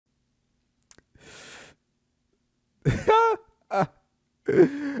Ah,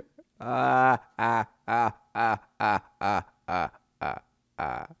 ah, ah, ah, ah, ah, ah, ah,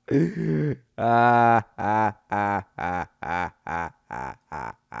 ah. Ah, ah, ah, ah, ah, ah, ah,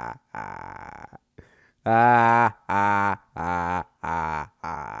 ah, ah, ah. Ah, ah, ah, ah,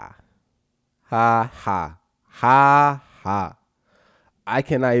 ah. Ha, ha, ha, ha. I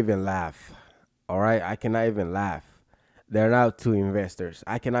cannot even laugh. All right, I cannot even laugh. They're now two investors.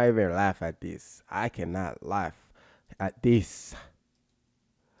 I cannot even laugh at this. I cannot laugh at this.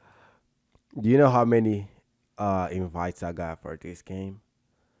 Do you know how many invites I got for this game?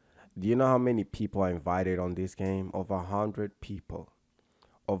 Do you know how many people I invited on this game? Over 100 people.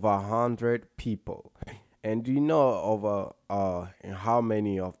 Over 100 people. And do you know over and how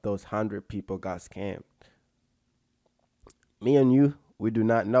many of those 100 people got scammed? Me and you, we do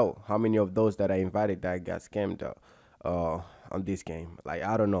not know how many of those that I invited that got scammed on this game. Like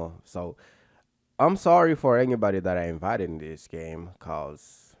I don't know. So I'm sorry for anybody that I invited in this game,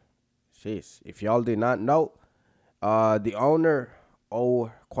 cause, jeez, if y'all did not know, the owner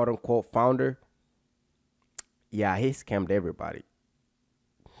or quote unquote founder, yeah, he scammed everybody.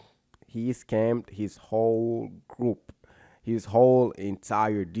 He scammed his whole group, his whole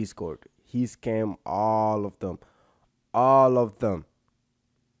entire Discord. He scammed all of them, all of them,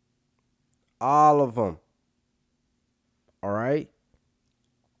 all of them. All right.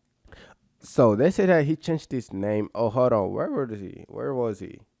 So they said that he changed his name. Oh, hold on. Where was he? Where was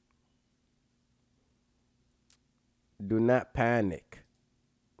he? Do not panic.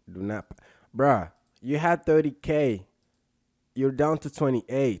 Do not, bruh. You had 30K. You're down to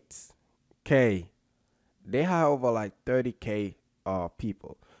 28K. They have over like 30K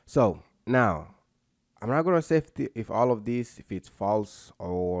people. So now I'm not gonna say if all of this, if it's false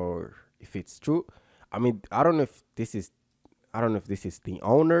or if it's true. I mean, I don't know if this is the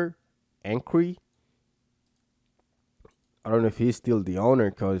owner, Ankry. I don't know if he's still the owner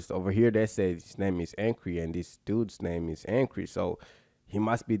because over here they say his name is Ankry and this dude's name is Ankry, so he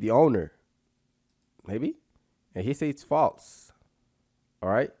must be the owner, maybe. And he said it's false. All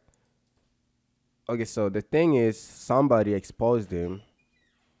right. Okay, so the thing is, somebody exposed him.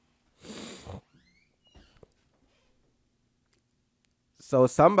 So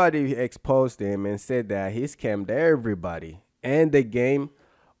somebody exposed him and said that he scammed everybody, and the game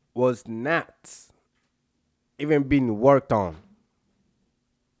was not even being worked on.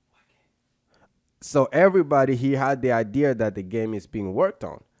 So everybody he had the idea that the game is being worked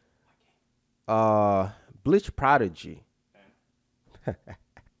on. Uh, Bleach Prodigy.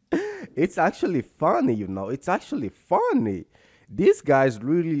 It's actually funny, you know. It's actually funny. These guys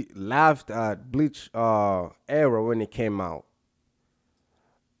really laughed at Bleach era when it came out.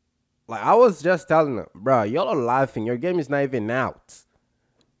 Like I was just telling them, bro, y'all are laughing. Your game is not even out.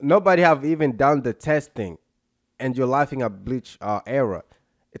 Nobody have even done the testing, and you're laughing at Bleach era.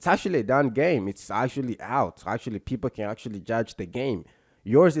 It's actually a done game. It's actually out. Actually, people can actually judge the game.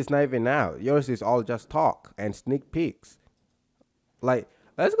 Yours is not even out. Yours is all just talk and sneak peeks. Like,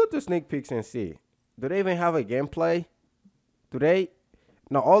 let's go to sneak peeks and see. Do they even have a gameplay? Do they?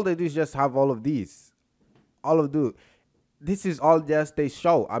 No, all they do is just have all of these. All of the. This is all just they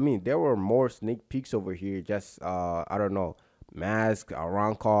show. I mean, there were more sneak peeks over here. Just I don't know, masks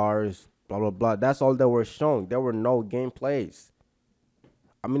around cars, blah blah blah. That's all that were shown. There were no gameplays.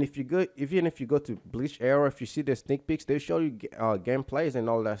 I mean, if you go, even if you go to Bleach era, if you see the sneak peeks, they show you gameplays and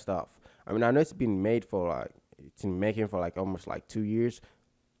all that stuff. I mean, I know it's been made for like it's been making for like almost like 2 years,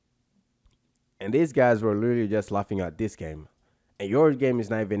 and these guys were literally just laughing at this game, and your game is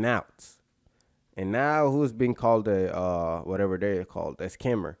not even out. And now who's being called a whatever they're called, a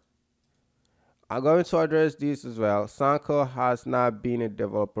scammer? I'm going to address this as well. Soulker has not been a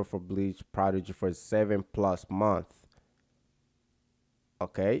developer for Bleach Prodigy for 7+ months.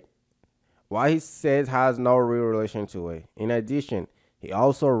 Okay. Why he says has no real relation to it. In addition, he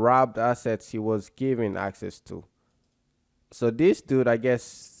also robbed assets he was given access to. So this dude, I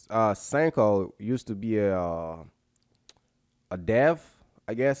guess, Sanko used to be a dev,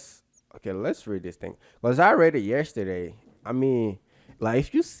 I guess. Okay, let's read this thing. Because I read it yesterday. I mean, like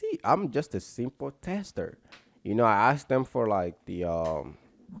if you see, I'm just a simple tester. You know, I asked them for like the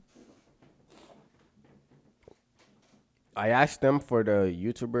I asked them for the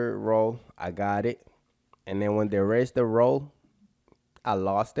YouTuber role. I got it. And then when they raised the role, I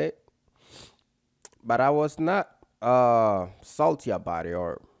lost it. But I was not salty about it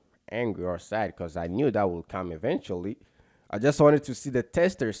or angry or sad because I knew that would come eventually. I just wanted to see the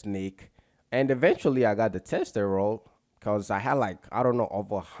tester sneak, and eventually I got the tester role because I had like I don't know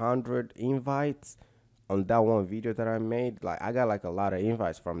over 100 invites on that one video that I made. Like I got like a lot of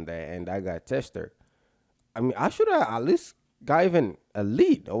invites from there, and I got tester. I mean, I should have at least got even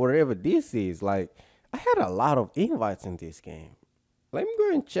elite or whatever this is. Like, I had a lot of invites in this game. Let me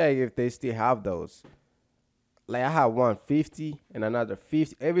go and check if they still have those. Like, I had 150 and another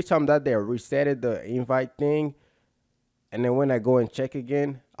 50. Every time that they resetted the invite thing, and then when I go and check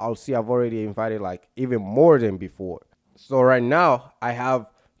again, I'll see I've already invited like even more than before. So right now I have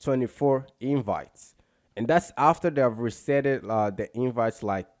 24 invites. And that's after they've resetted the invites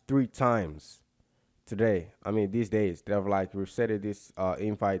like 3 times today. I mean, these days they've like resetted this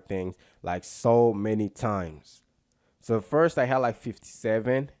invite things like so many times. So first I had like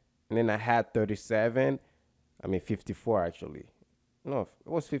 57, and then I had 37. I mean 54 actually. No, it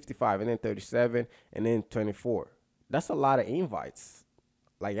was 55, and then 37, and then 24. That's a lot of invites.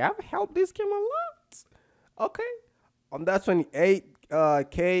 Like, I've helped this game a lot. Okay. On that 28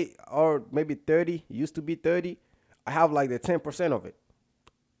 K or maybe 30, used to be 30, I have like the 10% of it.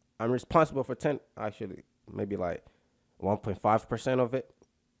 I'm responsible for 10, actually, maybe like 1.5% of it.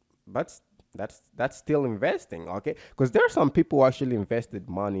 But that's still investing, okay? Because there are some people who actually invested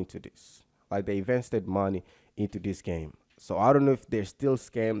money into this. Like, they invested money into this game. So I don't know if they're still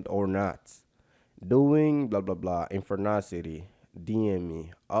scammed or not. Doing blah blah blah. Infernacity. DM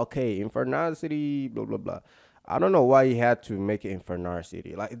me. Okay, Infernacity, blah blah blah. I don't know why he had to make it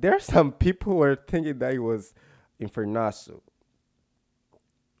Infernacity. Like, there are some people who were thinking that it was Infernasu.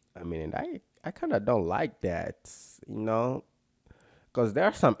 I mean, and I kind of don't like that, you know, because there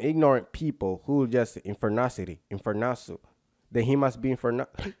are some ignorant people who just Infernacity, Infernasu. Then he must be Inferna.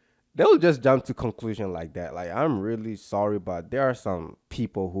 They'll just jump to conclusion like that. Like, I'm really sorry, but there are some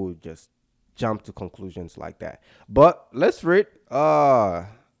people who just jump to conclusions like that. But let's read.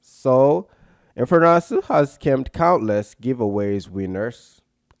 So Infernasu has scammed countless giveaways winners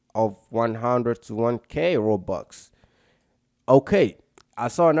of 100 to 1K Robux. Okay, I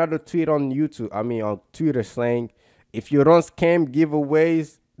saw another tweet on YouTube. I mean, on Twitter saying, if you don't scam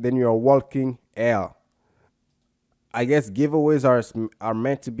giveaways, then you're walking L. I guess giveaways are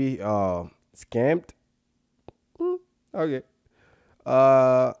meant to be scammed. Okay.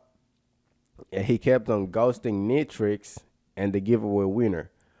 He kept on ghosting Nitrix and the giveaway winner.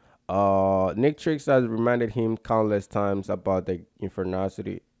 Nitrix has reminded him countless times about the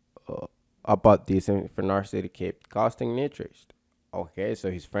Infernacity, about this Infernacity kept costing Nitrix. Okay, so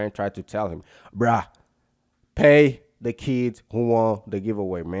his friend tried to tell him, bruh, pay the kids who won the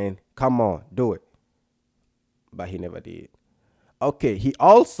giveaway, man. Come on, do it. But he never did. Okay, he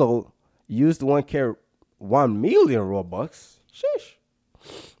also used 1 million Robux. Sheesh.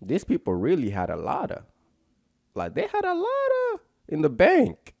 These people really had a lot of. Like, they had a lot of in the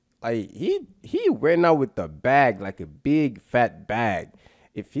bank. Like, he went out with a bag, like a big fat bag.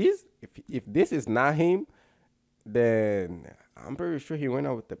 If this is not him, then I'm pretty sure he went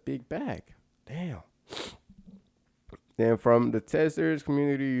out with a big bag. Damn. Then from the testers,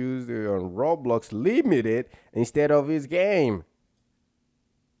 community used it on Roblox Limited instead of his game.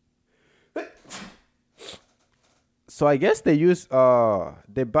 So I guess they use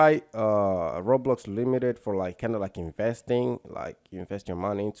they buy Roblox Limited for like kind of like investing, like you invest your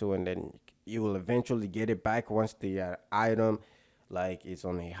money into, and then you will eventually get it back once the item like is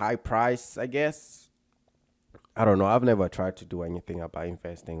on a high price, I guess. I don't know. I've never tried to do anything about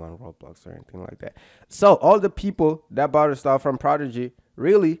investing on Roblox or anything like that. So all the people that bought the stuff from Prodigy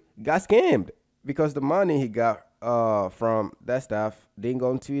really got scammed because the money he got from that stuff didn't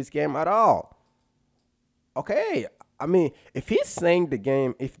go into his game at all. Okay. I mean, if he's saying the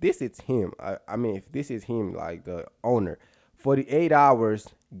game, if this is him, I mean, if this is him, like the owner, 48 hours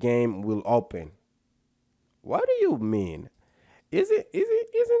game will open. What do you mean?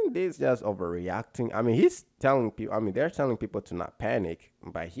 Isn't this just overreacting? I mean, he's telling people, I mean, they're telling people to not panic,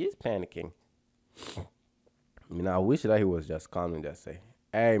 but he's panicking. I mean, I wish that he was just calm and just say,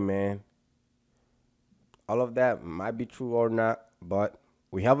 hey, man, all of that might be true or not, but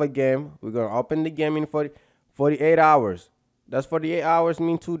we have a game. We're going to open the game in 48 hours. Does 48 hours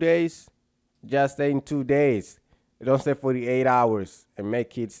mean 2 days? Just say in 2 days. You don't say 48 hours and make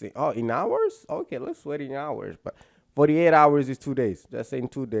kids think, oh, in hours? Okay, let's wait in hours. But 48 hours is 2 days. Just say in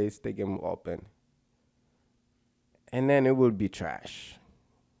 2 days, the game will open. And then it will be trash.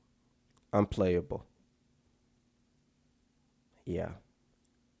 Unplayable. Yeah.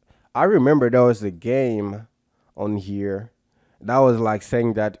 I remember there was a game on here that was like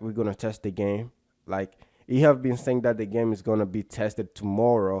saying that we're going to test the game. Like, you have been saying that the game is going to be tested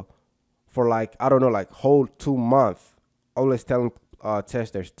tomorrow for like, I don't know, like whole 2 months. Always telling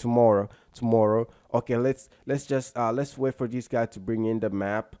testers tomorrow. Okay, let's just let's wait for this guy to bring in the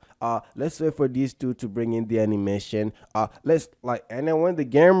map. Let's wait for these two to bring in the animation. Let's like, and then when the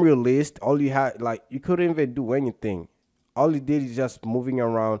game released, all you had, like, you couldn't even do anything. All you did is just moving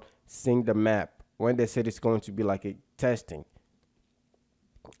around, seeing the map when they said it's going to be like a testing,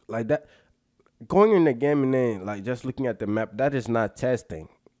 like that. Going in the game and then like just looking at the map, that is not testing.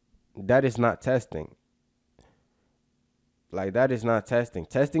 That is not testing. Like, that is not testing.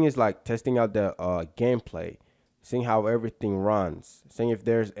 Testing is like testing out the gameplay, seeing how everything runs, seeing if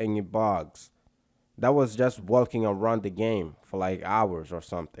there's any bugs. That was just walking around the game for like hours or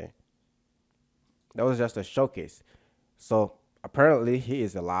something. That was just a showcase. So apparently he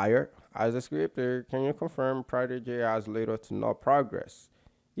is a liar. As a scripter, can you confirm Prodigy has little to no progress?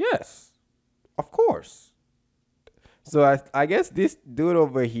 Yes, of course. So I guess this dude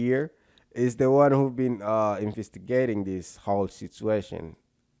over here is the one who been investigating this whole situation,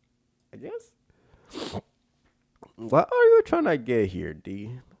 I guess. What are you trying to get here,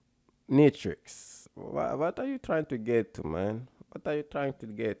 D? Nitrix? What are you trying to get to, man? What are you trying to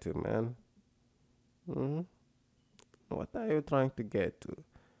get to, man? Hmm. What are you trying to get to?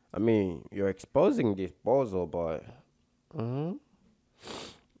 I mean, you're exposing this puzzle, but hmm,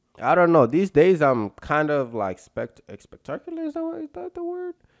 I don't know. These days, I'm kind of like spectacular. Is that the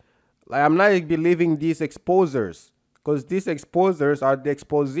word? Like, I'm not believing these exposers, because these exposers are the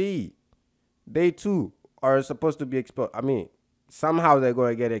exposee. They too are supposed to be exposed. I mean, somehow they're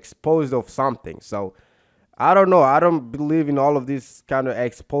going to get exposed of something. So I don't know. I don't believe in all of these kind of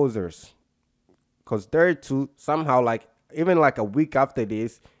exposers, because they're too somehow, like, even like a week after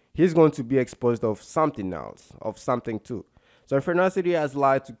this, he's going to be exposed of something else, of something too. So Infernosity has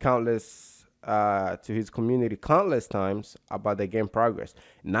lied to his community countless times about the game progress.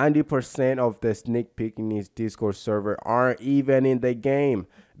 90% of the sneak peek in his Discord server aren't even in the game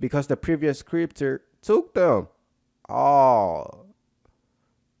because the previous scripter took them. Oh.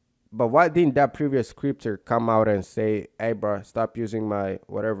 But why didn't that previous scripter come out and say, hey, bro, stop using my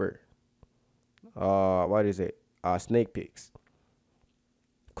whatever? What is it? Sneak peeks.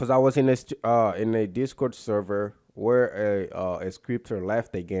 Because I was in a Discord server where a scripter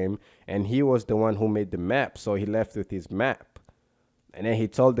left the game, and he was the one who made the map, so he left with his map, and then he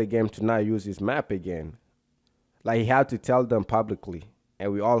told the game to not use his map again. Like, he had to tell them publicly,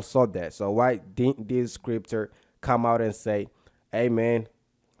 and we all saw that. So why didn't this scripter come out and say, hey man,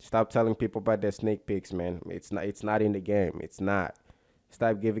 stop telling people about their sneak peeks, man? It's not in the game. It's not.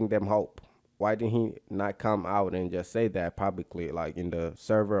 Stop giving them hope. Why didn't he not come out and just say that publicly, like in the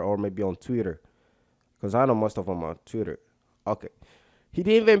server or maybe on Twitter? Because I know most of them on Twitter. Okay. He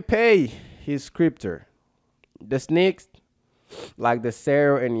didn't even pay his scripter. The sneaks, like the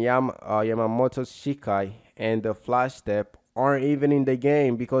Zero and Yamamoto Shikai and the Flash Step, aren't even in the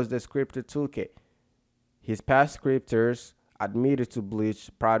game because the scripter took it. His past scripters admitted to Bleach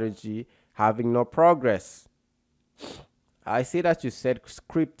Prodigy having no progress. I see that you said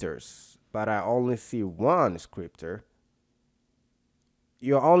scripters, but I only see one scripter.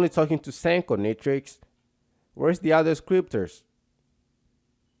 You're only talking to Senko, Nitrix. Where's the other scripters?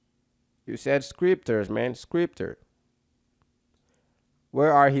 You said scripters, man. Scripter.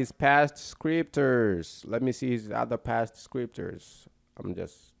 Where are his past scripters? Let me see his other past scripters. I'm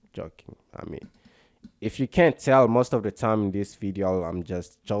just joking. I mean, if you can't tell, most of the time in this video, I'm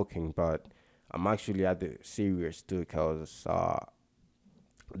just joking, but I'm actually at the serious too, because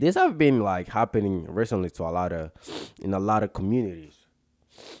these have been like happening recently to in a lot of communities.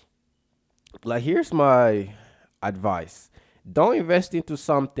 Like, here's my advice: don't invest into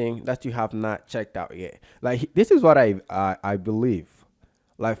something that you have not checked out yet. Like, this is what I believe.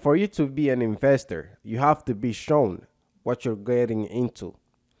 Like, for you to be an investor, you have to be shown what you're getting into.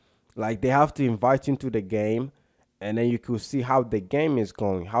 Like, they have to invite you into the game, and then you could see how the game is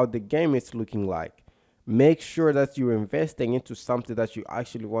going, how the game is looking like. Make sure that you're investing into something that you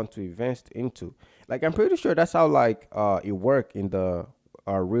actually want to invest into. Like, I'm pretty sure that's how like it works in the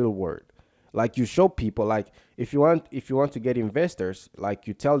real world. Like, you show people, like, if you want to get investors, like,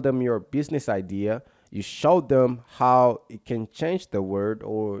 you tell them your business idea, you show them how it can change the world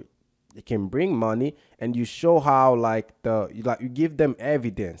or it can bring money, and you show how like you give them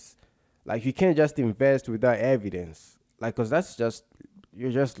evidence. Like, you can't just invest without evidence, like, because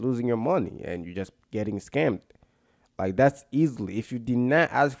you're just losing your money and you're just getting scammed. Like, that's easily, if you did not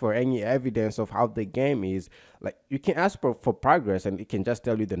ask for any evidence of how the game is, like, you can ask for progress and it can just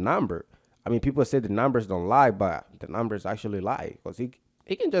tell you the number. I mean, people say the numbers don't lie, but the numbers actually lie, because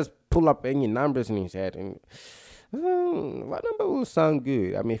he can just pull up any numbers in his head and what number will sound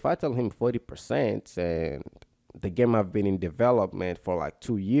good? I mean, if I tell him 40% and the game have been in development for like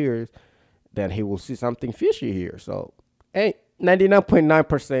 2 years, then he will see something fishy here. So, hey,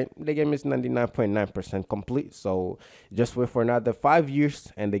 99.9%, the game is 99.9% complete. So just wait for another 5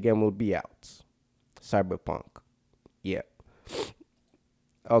 years and the game will be out. Cyberpunk. Yeah.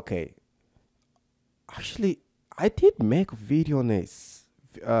 Okay. Actually, I did make a video on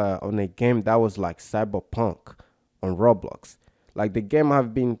a game that was like Cyberpunk on Roblox. Like the game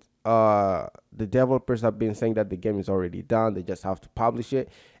have been the developers have been saying that the game is already done. They just have to publish it.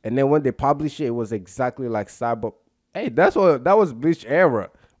 And then when they publish it, it was exactly like Cyber. Hey, that was Bleach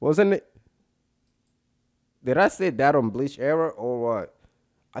era, wasn't it? Did I say that on Bleach era or what?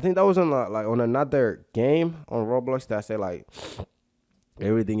 I think that was on like on another game on Roblox that said like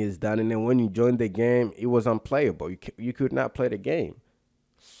everything is done, and then when you joined the game, it was unplayable. You could not play the game.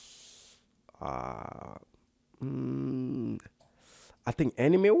 Uh, mm, I think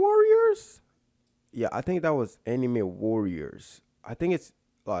Anime Warriors. Yeah, I think that was Anime Warriors. I think it's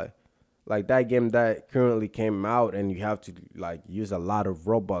like that game that currently came out, and you have to like use a lot of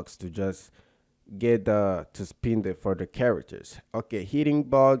Robux to just get the to spin the for the characters. Okay, hitting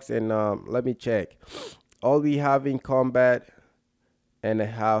bugs and let me check. All we have in combat and a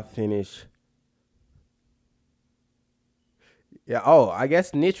half finish. Yeah. Oh, I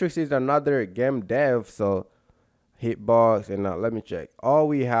guess Nitrix is another game dev. So hitbox and let me check. All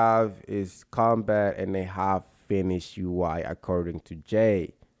we have is combat and a half finished UI according to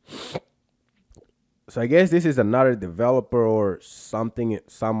Jay. So I guess this is another developer or something,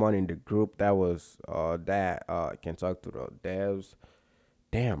 someone in the group that was that can talk to the devs.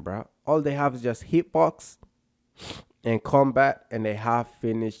 Damn, bro. All they have is just hitbox and combat and a half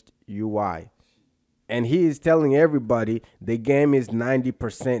finished UI. And he is telling everybody the game is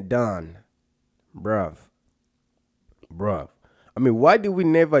 90% done. Bruv. Bruv. I mean, why did we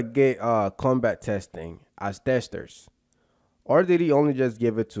never get combat testing as testers? Or did he only just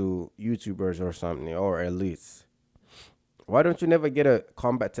give it to YouTubers or something or elites? Why don't you never get a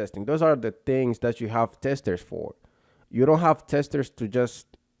combat testing? Those are the things that you have testers for. You don't have testers to just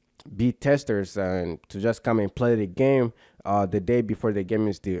be testers and to just come and play the game the day before the game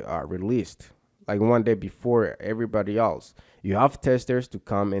is released. Like one day before everybody else. You have testers to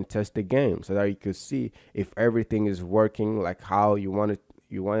come and test the game so that you could see if everything is working like how you want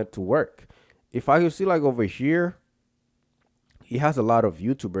it to work. If I could see like over here, he has a lot of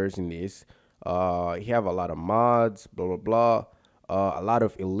YouTubers in this. He have a lot of mods, blah blah blah. A lot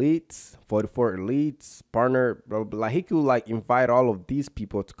of elites, 44 elites, partner, blah, blah blah. He could like invite all of these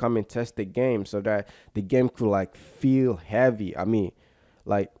people to come and test the game so that the game could like feel heavy. I mean,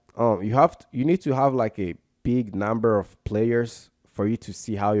 like you need to have like a big number of players for you to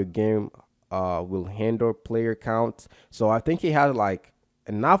see how your game will handle player counts. So I think he had like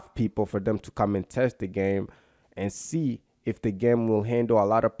enough people for them to come and test the game and see if the game will handle a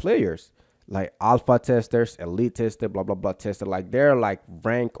lot of players, like alpha testers, elite tester, blah blah blah tester. Like they're like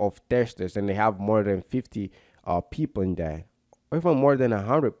rank of testers, and they have more than 50 people in there, or even more than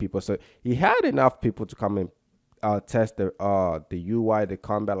 100 people. So he had enough people to come and test the UI, the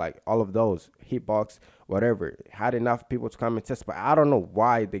combat, like all of those hitbox, whatever. Had enough people to come and test, but I don't know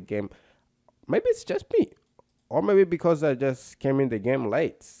why the game. Maybe it's just me, or maybe because I just came in the game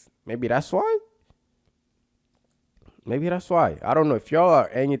late. Maybe that's why. Maybe that's why. I don't know if y'all are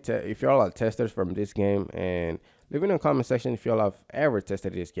if y'all are testers from this game, and leave it in the comment section if y'all have ever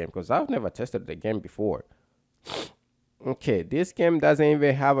tested this game, because I've never tested the game before. Okay, this game doesn't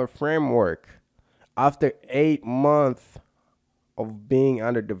even have a framework. After 8 months of being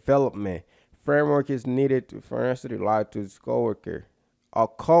under development, framework is needed for us to lie to his coworker, a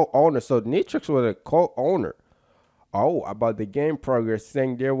co-owner. So Nitrix was a co-owner. Oh, about the game progress,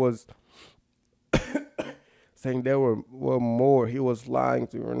 saying there was. Saying there were more. He was lying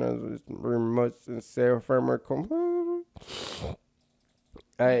to very much sincere framework.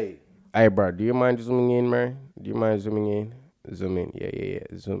 Hey, bro, do you mind zooming in, man? Do you mind zooming in? Zoom in, yeah.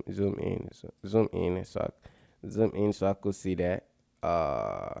 Zoom in, zoom in, so I could see that.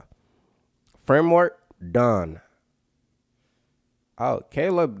 Framework done. Oh,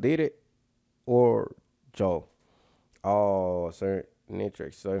 Caleb did it, or Joe. Oh, sir.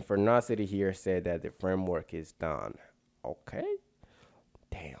 Nitrix. So Infernocity here said that the framework is done. Okay.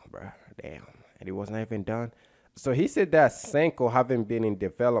 Damn, bro. Damn. And it wasn't even done. So he said that Senko haven't been in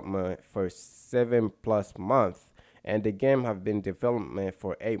development for 7+ months. And the game have been in development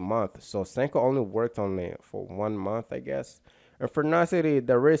for 8 months. So Senko only worked on it for 1 month, I guess. Infernocity,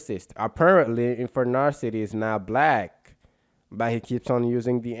 the racist. Apparently, Infernocity is now black. But he keeps on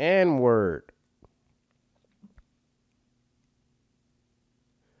using the N-word.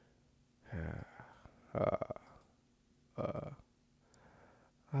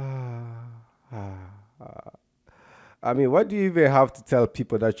 I mean, what do you even have to tell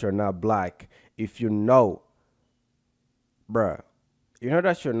people that you're not black if you know, bruh, you know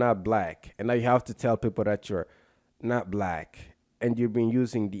that you're not black, and now you have to tell people that you're not black, and you've been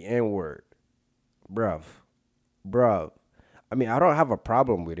using the N word, bruv, bruv. I mean, I don't have a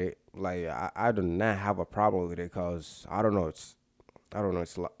problem with it. Like, I do not have a problem with it because I don't know. I don't know.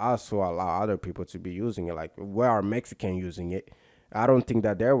 It's also allow other people to be using it. Like, where are Mexican using it? I don't think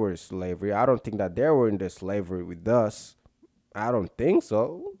that there was slavery. I don't think that they were in the slavery with us. I don't think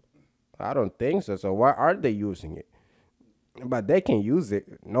so. I don't think so. So why are they using it? But they can use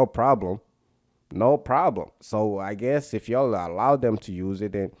it, no problem, no problem. So I guess if y'all allow them to use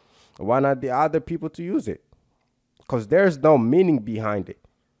it, then why not the other people to use it? Because there's no meaning behind it.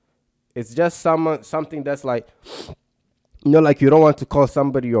 It's just something that's like, like you don't want to call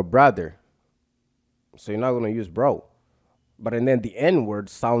somebody your brother, so you're not gonna use bro. But and then the N word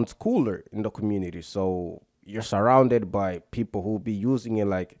sounds cooler in the community, so you're surrounded by people who be using it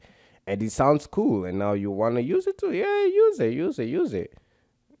like, and it sounds cool, and now you want to use it too. Yeah, use it, use it, use it.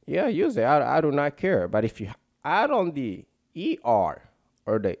 Yeah, use it. I do not care. But if you add on the ER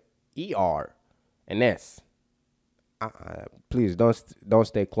or the ER and S, please don't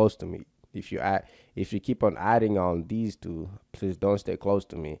stay close to me. If you keep on adding on these two, please don't stay close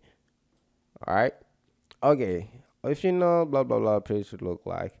to me. All right. Okay. If you know blah blah blah, please should look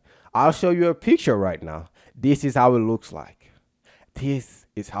like. I'll show you a picture right now. This is how it looks like. This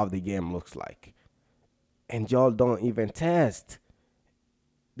is how the game looks like. And y'all don't even test.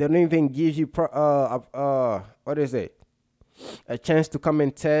 They don't even give you what is it? A chance to come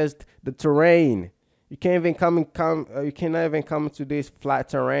and test the terrain. You can't even you cannot even come to this flat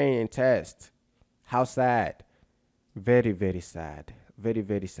terrain and test. How sad. Very, very sad. Very,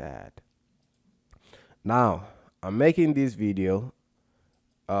 very sad. Now, I'm making this video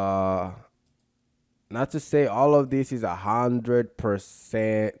not to say all of this is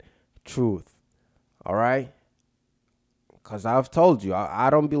 100% truth. All right? Because I've told you, I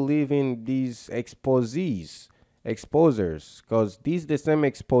don't believe in these exposers. Because these the same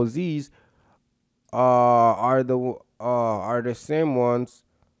exposees are the same ones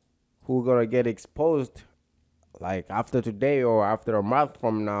who gonna get exposed like after today or after a month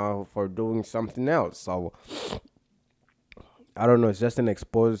from now for doing something else. So I don't know, it's just an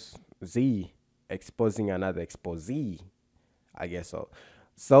exposee exposing another exposee, I guess so.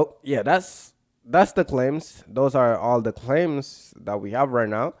 So yeah, that's the claims. Those are all the claims that we have right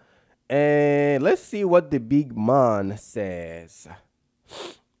now. And let's see what the big man says.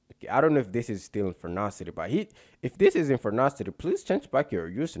 Okay, I don't know if this is still Infernocity, but if this is Infernocity, please change back your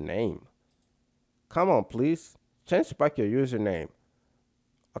username. Come on, please. Change back your username.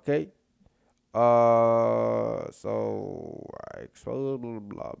 Okay? So blah, blah,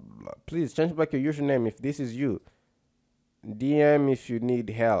 blah. Please change back your username if this is you. DM if you need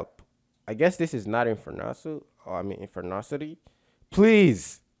help. I guess this is not Infernocity. Infernocity.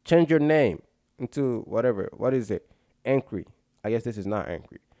 Please change your name into whatever. What is it? Angry. I guess this is not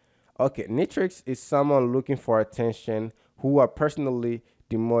angry. Okay, Nitrix is someone looking for attention who are personally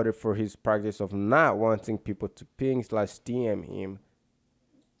demoted for his practice of not wanting people to ping/DM him.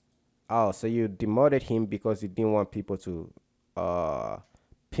 Oh, so you demoted him because you didn't want people to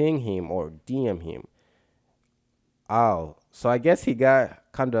ping him or DM him. Oh, so I guess he got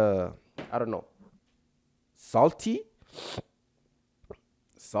kind of, I don't know, salty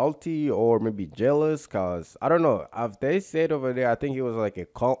or maybe jealous, because I don't know. If they said over there, I think he was like a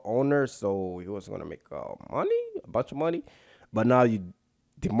co-owner, so he was going to make a bunch of money. But now you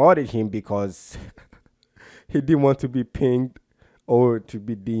demoted him because he didn't want to be pinged or to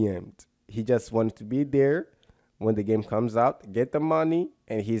be DM'd. He just wanted to be there when the game comes out, get the money,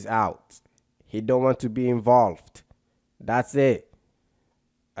 and he's out. He don't want to be involved. That's it.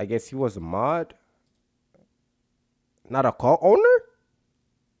 I guess he was a mod, not a co-owner?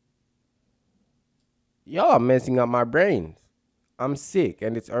 Y'all are messing up my brain. I'm sick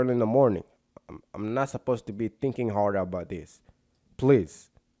and it's early in the morning. I'm not supposed to be thinking hard about this.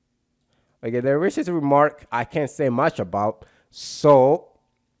 Please. Okay, the racist remark I can't say much about. So,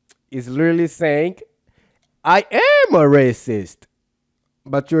 it's literally saying, I am a racist.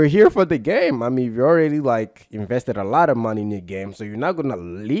 But you're here for the game. I mean, you already like invested a lot of money in the game. So you're not going to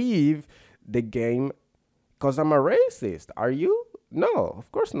leave the game because I'm a racist. Are you? No, of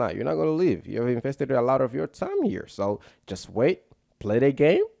course not. You're not going to leave. You've invested a lot of your time here. So just wait, play the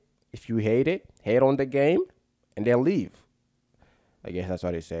game. If you hate it, hate on the game, and then leave. I guess that's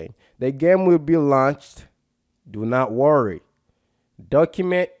what he's saying. The game will be launched. Do not worry.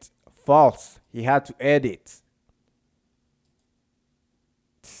 Document false. He had to edit.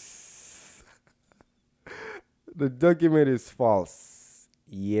 The document is false.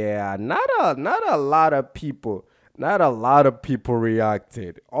 Yeah, not a lot of people. Not a lot of people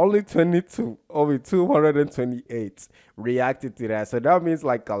reacted. Only 22, only 228 reacted to that. So that means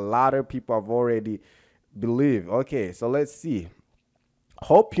like a lot of people have already believed. Okay, so let's see.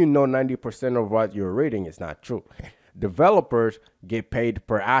 Hope you know 90% of what you're reading is not true. Developers get paid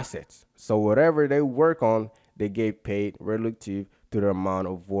per assets. So whatever they work on, they get paid relative to the amount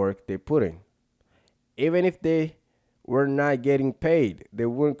of work they put in. Even if they were not getting paid, they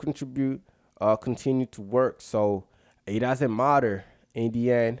wouldn't continue to work. So it doesn't matter in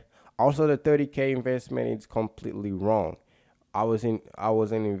the end. Also, the 30K investment is completely wrong. I was an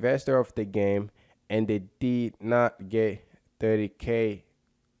investor of the game, and they did not get 30K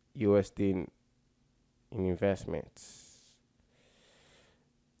USD in investments.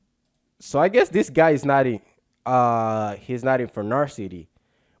 So I guess this guy is not in he's not in City.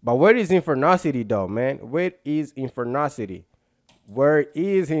 But where is City though, man? Where is City? Where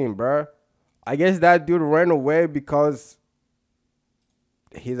is him, bruh? I guess that dude ran away because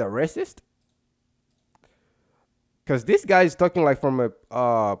he's a racist. Because this guy is talking like from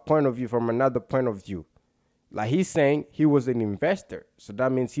a point of view, from another point of view. Like he's saying he was an investor. So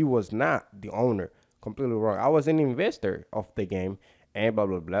that means he was not the owner. Completely wrong. I was an investor of the game and blah,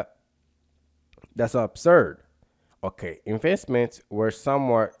 blah, blah. That's absurd. Okay, investments were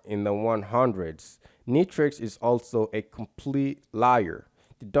somewhere in the 100s. Nitrix is also a complete liar.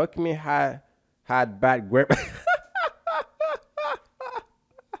 The document had bad grammar.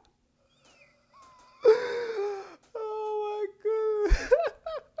 Oh my god.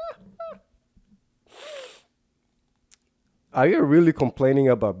 Are you really complaining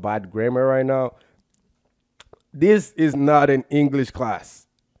about bad grammar right now? This is not an English class.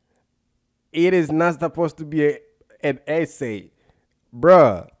 It is not supposed to be an essay.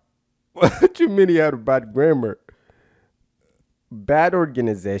 Bruh, what you mean you had bad grammar? Bad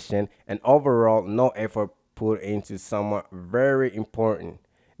organization and overall no effort put into someone very important.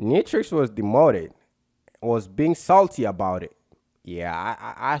 Nitrix was demoted, was being salty about it. Yeah,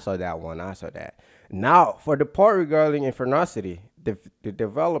 I saw that one. I saw that. Now, for the part regarding Infernocity, the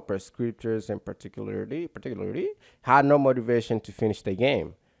developers, scripters, and particularly had no motivation to finish the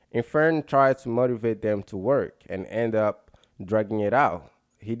game. Infern tried to motivate them to work and end up dragging it out.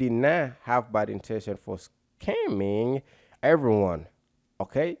 He did not have bad intention for scamming everyone,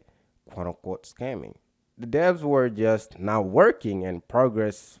 okay? Quote unquote scamming. The devs were just not working and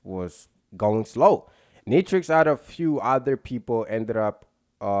progress was going slow. Nitrix and a few other people ended up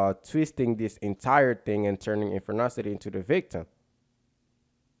twisting this entire thing and turning Infernocity into the victim.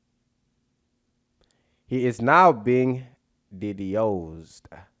 He is now being DDoSed,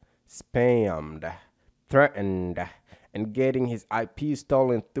 spammed, threatened, and getting his IP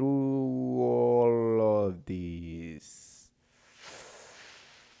stolen through all of these.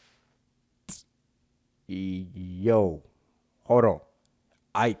 Yo, hold on.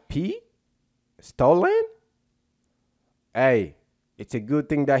 IP stolen? Hey, it's a good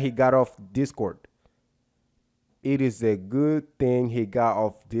thing that he got off Discord. It is a good thing he got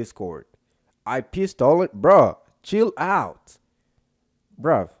off Discord. IP stolen? Bruh, chill out.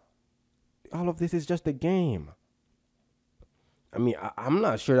 Bruh, all of this is just a game. I mean, I'm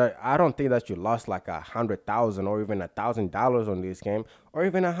not sure that, I don't think that you lost like 100,000 or even $1,000 on this game or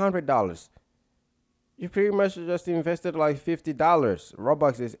even $100. You pretty much just invested like $50.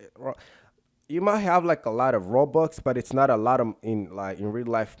 Roblox is, you might have like a lot of Robux, but it's not a lot of in real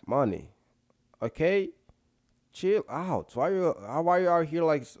life money. Okay, chill out. Why you out here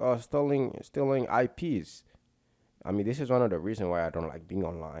like stealing IPs? I mean, this is one of the reasons why I don't like being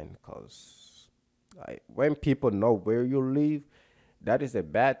online, because like when people know where you live, that is a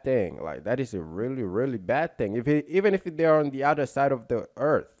bad thing. Like that is a really, really bad thing. Even if they're on the other side of the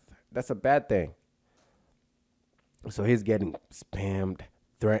earth, that's a bad thing. So he's getting spammed,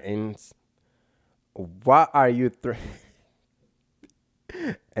 threatened. Why are you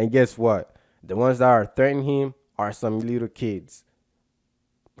And guess what? The ones that are threatening him are some little kids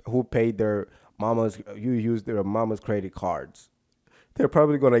who paid their used their mama's credit cards. They're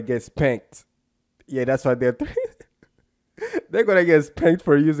probably gonna get spanked. Yeah, that's why they're they're gonna get spanked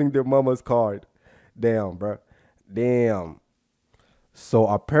for using their mama's card. Damn, bro. Damn. So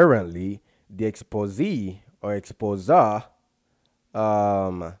apparently the exposee or exposer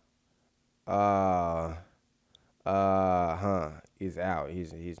is out.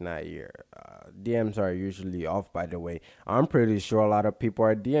 He's not here. DMs are usually off, by the way. I'm pretty sure a lot of people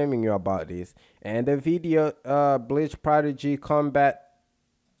are DMing you about this. And the video Bleach Prodigy combat,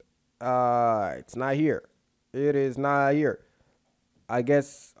 it's not here. It is not here. I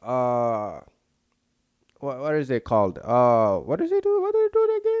guess what is it called? What does it do? What did it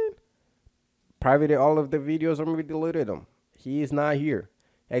do again? Privated all of the videos or maybe deleted them. He is not here.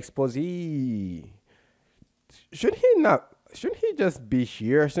 Expose. Should he not? Shouldn't he just be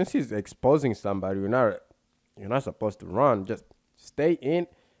here? Since he's exposing somebody, you're not supposed to run. Just stay in,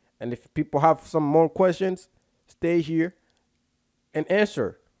 and if people have some more questions, stay here and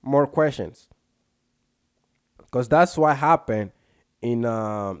answer more questions. Cause that's what happened in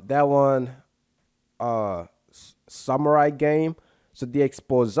that one samurai game. So the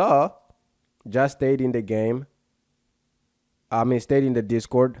exposer just stayed in the game. I mean, stayed in the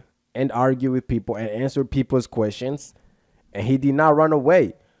Discord and argue with people and answer people's questions, and he did not run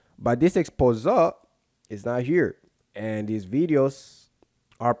away. But this exposer is not here, and these videos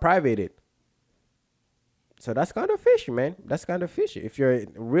are privated. So that's kind of fishy, man. That's kind of fishy. If you're a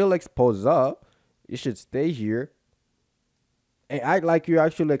real exposer, you should stay here and act like you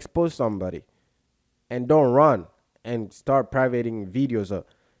actually expose somebody, and don't run and start privating videos of,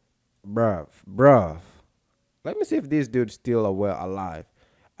 bruv. Let me see if this dude's still alive.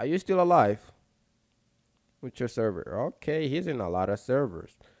 Are you still alive? With your server? Okay, he's in a lot of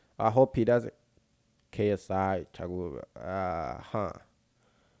servers. I hope he doesn't. KSI, Chagua.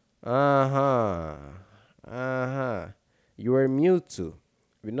 You were Mewtwo.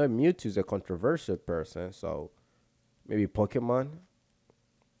 We know Mewtwo is a controversial person, so maybe Pokemon.